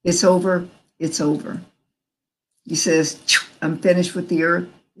 it's over, it's over. He says, I'm finished with the earth,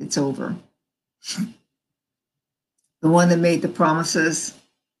 it's over. The one that made the promises,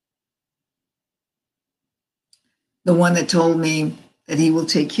 the one that told me that he will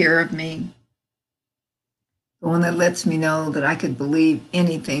take care of me, the one that lets me know that I could believe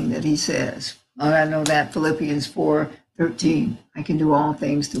anything that he says. Oh, I know that, Philippians 4:13, I can do all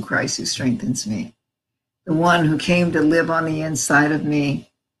things through Christ who strengthens me. The one who came to live on the inside of me.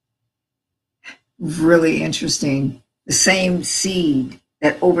 Really interesting. The same seed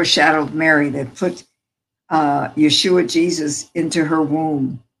that overshadowed Mary, that put Yeshua Jesus into her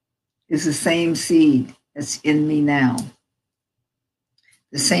womb, is the same seed that's in me now.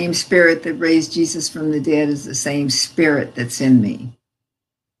 The same spirit that raised Jesus from the dead is the same spirit that's in me.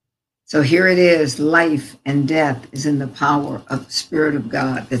 So here it is, life and death is in the power of the Spirit of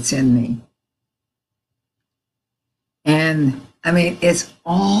God that's in me. And I mean, it's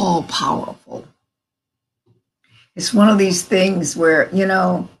all powerful. It's one of these things where,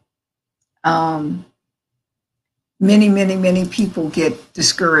 many people get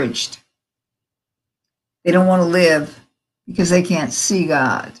discouraged. They don't want to live because they can't see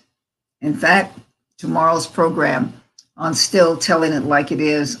God. In fact, tomorrow's program on Still Telling It Like It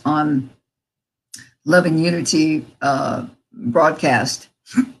Is on Love and Unity broadcasting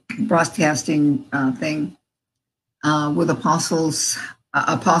thing with Apostle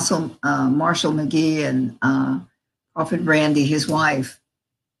Marshall McGee and Prophet Randy, his wife.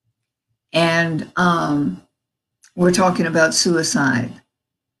 And we're talking about suicide.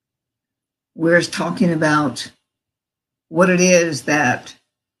 We're talking about what it is that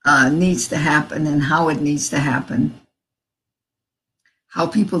needs to happen and how it needs to happen, how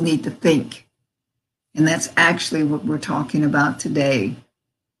people need to think. And that's actually what we're talking about today.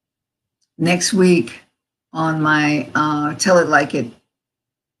 Next week on my Tell It Like It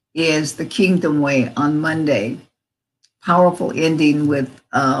is the Kingdom Way on Monday. Powerful ending with,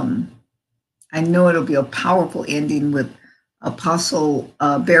 I know it'll be a powerful ending with Apostle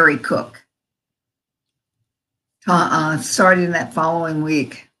Barry Cook. Starting that following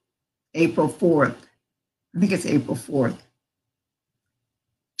week, April 4th. I think it's April 4th.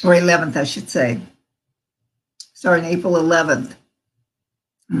 Or 11th, I should say. Starting April 11th,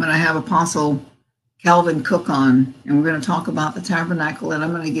 I'm going to have Apostle Calvin Cook on, and we're going to talk about the tabernacle, and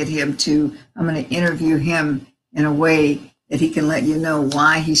I'm going to interview him in a way that he can let you know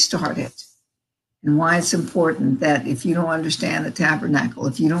why he started and why it's important that if you don't understand the tabernacle,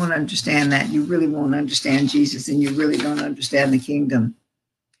 if you don't understand that, you really won't understand Jesus, and you really don't understand the kingdom,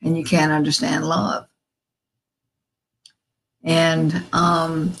 and you can't understand love. And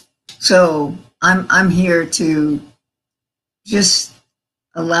so I'm here to just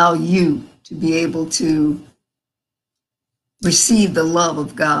allow you to be able to receive the love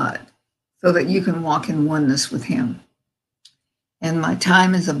of God so that you can walk in oneness with him. And my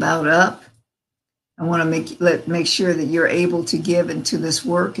time is about up. I want to make sure that you're able to give into this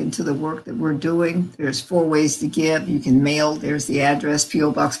work, into the work that we're doing. There's 4 ways to give. You can mail. There's the address,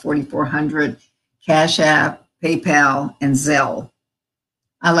 P.O. Box 4400, Cash App, PayPal, and Zelle.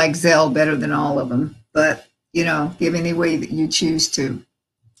 I like Zelle better than all of them, but, give any way that you choose to.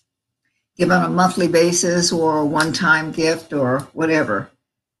 Give on a monthly basis or a one-time gift or whatever.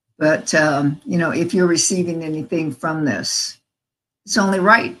 But, if you're receiving anything from this, it's only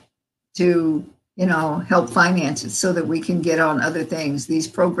right to, help finance it so that we can get on other things. These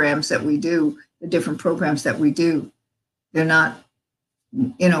programs that we do, the different programs that we do, they're not,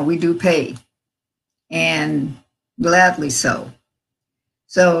 we do pay, and gladly so.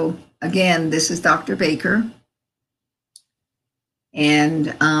 So again, this is Dr. Baker.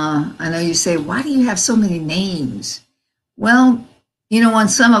 And I know you say, why do you have so many names? Well, on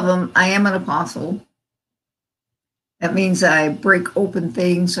some of them, I am an apostle. That means I break open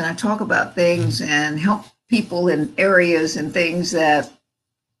things and I talk about things and help people in areas and things that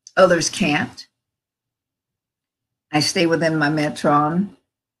others can't. I stay within my metron.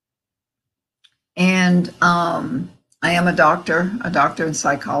 And I am a doctor in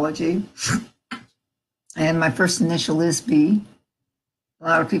psychology. And my first initial is B. A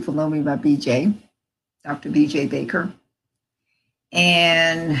lot of people know me by BJ, Dr. BJ Baker,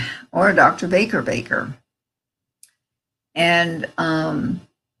 or Dr. Baker. And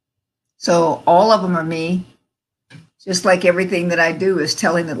so all of them are me, just like everything that I do is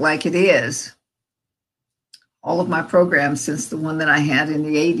telling it like it is. All of my programs since the one that I had in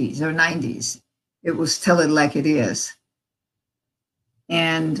the 80s or 90s, it was tell it like it is.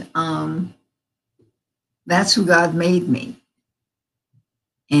 And that's who God made me.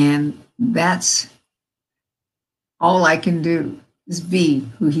 And that's all I can do. is be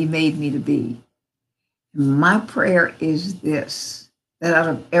who he made me to be. My prayer is this, that out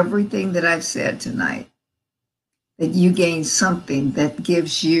of everything that I've said tonight, that you gain something that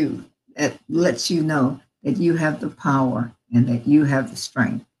gives you, that lets you know that you have the power and that you have the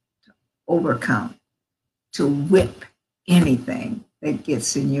strength to overcome, to whip anything that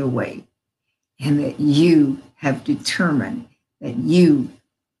gets in your way, and that you have determined that you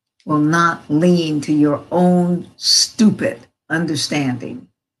will not lean to your own stupid understanding,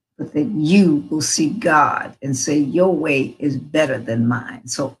 but that you will see God and say, your way is better than mine,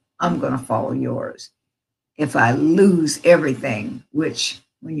 so I'm going to follow yours. If I lose everything, which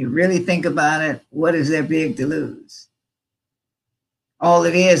when you really think about it, what is there big to lose? All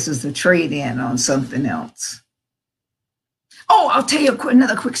it is a trade-in on something else. Oh, I'll tell you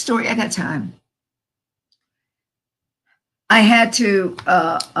another quick story. I got time. I had to,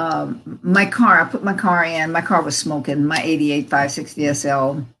 my car, I put my car in, my car was smoking, my 88 560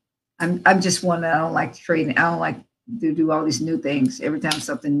 SL. I'm just one that I don't like to trade. I don't like to do all these new things every time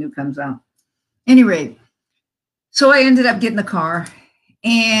something new comes out. Anyway, so I ended up getting the car,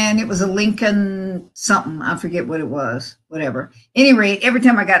 and it was a Lincoln something. I forget what it was, whatever. Anyway, every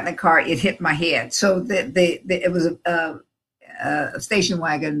time I got in the car, it hit my head. So it was a station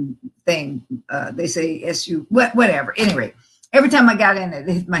wagon thing. They say SU, whatever. Anyway, every time I got in it,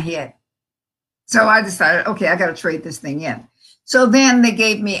 it hit my head. So I decided, okay, I got to trade this thing in. So then they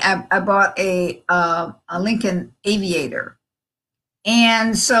gave me, I bought a Lincoln Aviator.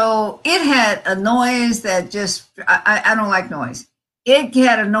 And so it had a noise that just, I don't like noise. It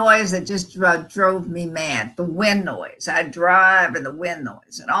had a noise that just drove me mad. The wind noise. I drive and the wind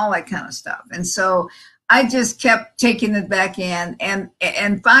noise and all that kind of stuff. And so I just kept taking it back in,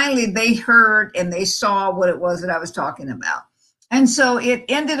 and finally they heard and they saw what it was that I was talking about. And so it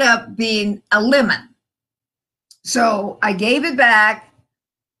ended up being a lemon. So I gave it back,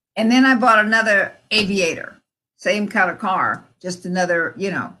 and then I bought another Aviator, same kind of car, just another,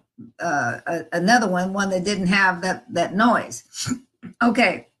 another one that didn't have that noise.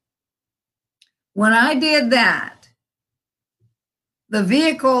 Okay. When I did that, the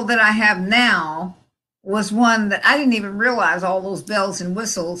vehicle that I have now was one that I didn't even realize all those bells and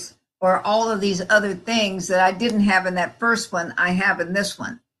whistles or all of these other things that I didn't have in that first one, I have in this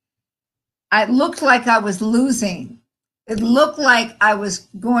one. It looked like I was losing. It looked like I was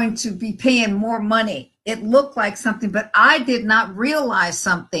going to be paying more money. It looked like something, but I did not realize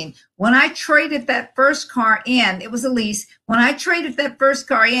something. When I traded that first car in, it was a lease. When I traded that first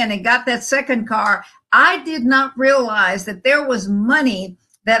car in and got that second car, I did not realize that there was money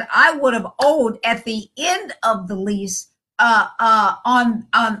that I would have owed at the end of the lease on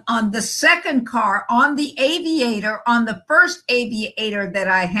the second car, on the Aviator, on the first Aviator that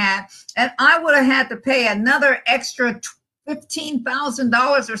I had, and I would have had to pay another extra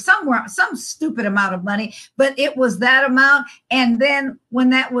 $15,000 or some stupid amount of money, but it was that amount. And then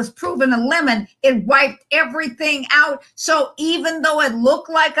when that was proven a lemon, it wiped everything out. So even though it looked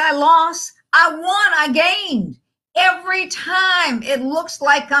like I lost, I won, I gained. Every time it looks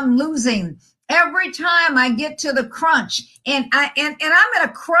like I'm losing, every time I get to the crunch, and I'm in a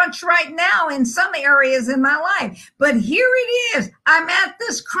crunch right now in some areas in my life, but here it is. I'm at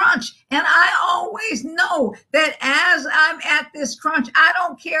this crunch, and I always know that as I'm at this crunch, I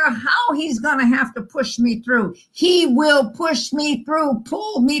don't care how he's going to have to push me through. He will push me through,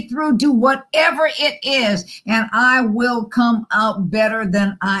 pull me through, do whatever it is, and I will come out better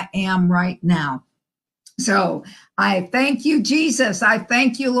than I am right now. So I thank you, Jesus. I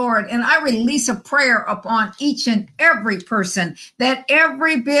thank you, Lord. And I release a prayer upon each and every person that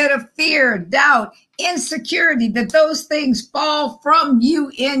every bit of fear, doubt, insecurity, that those things fall from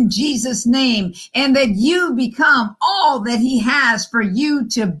you in Jesus' name, and that you become all that he has for you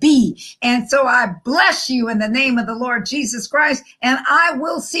to be. And so I bless you in the name of the Lord Jesus Christ. And I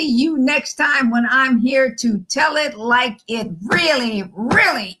will see you next time when I'm here to tell it like it really,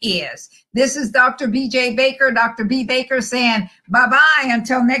 really is. This is Dr. BJ Baker, Dr. B. Baker saying bye-bye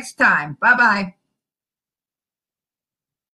until next time. Bye-bye.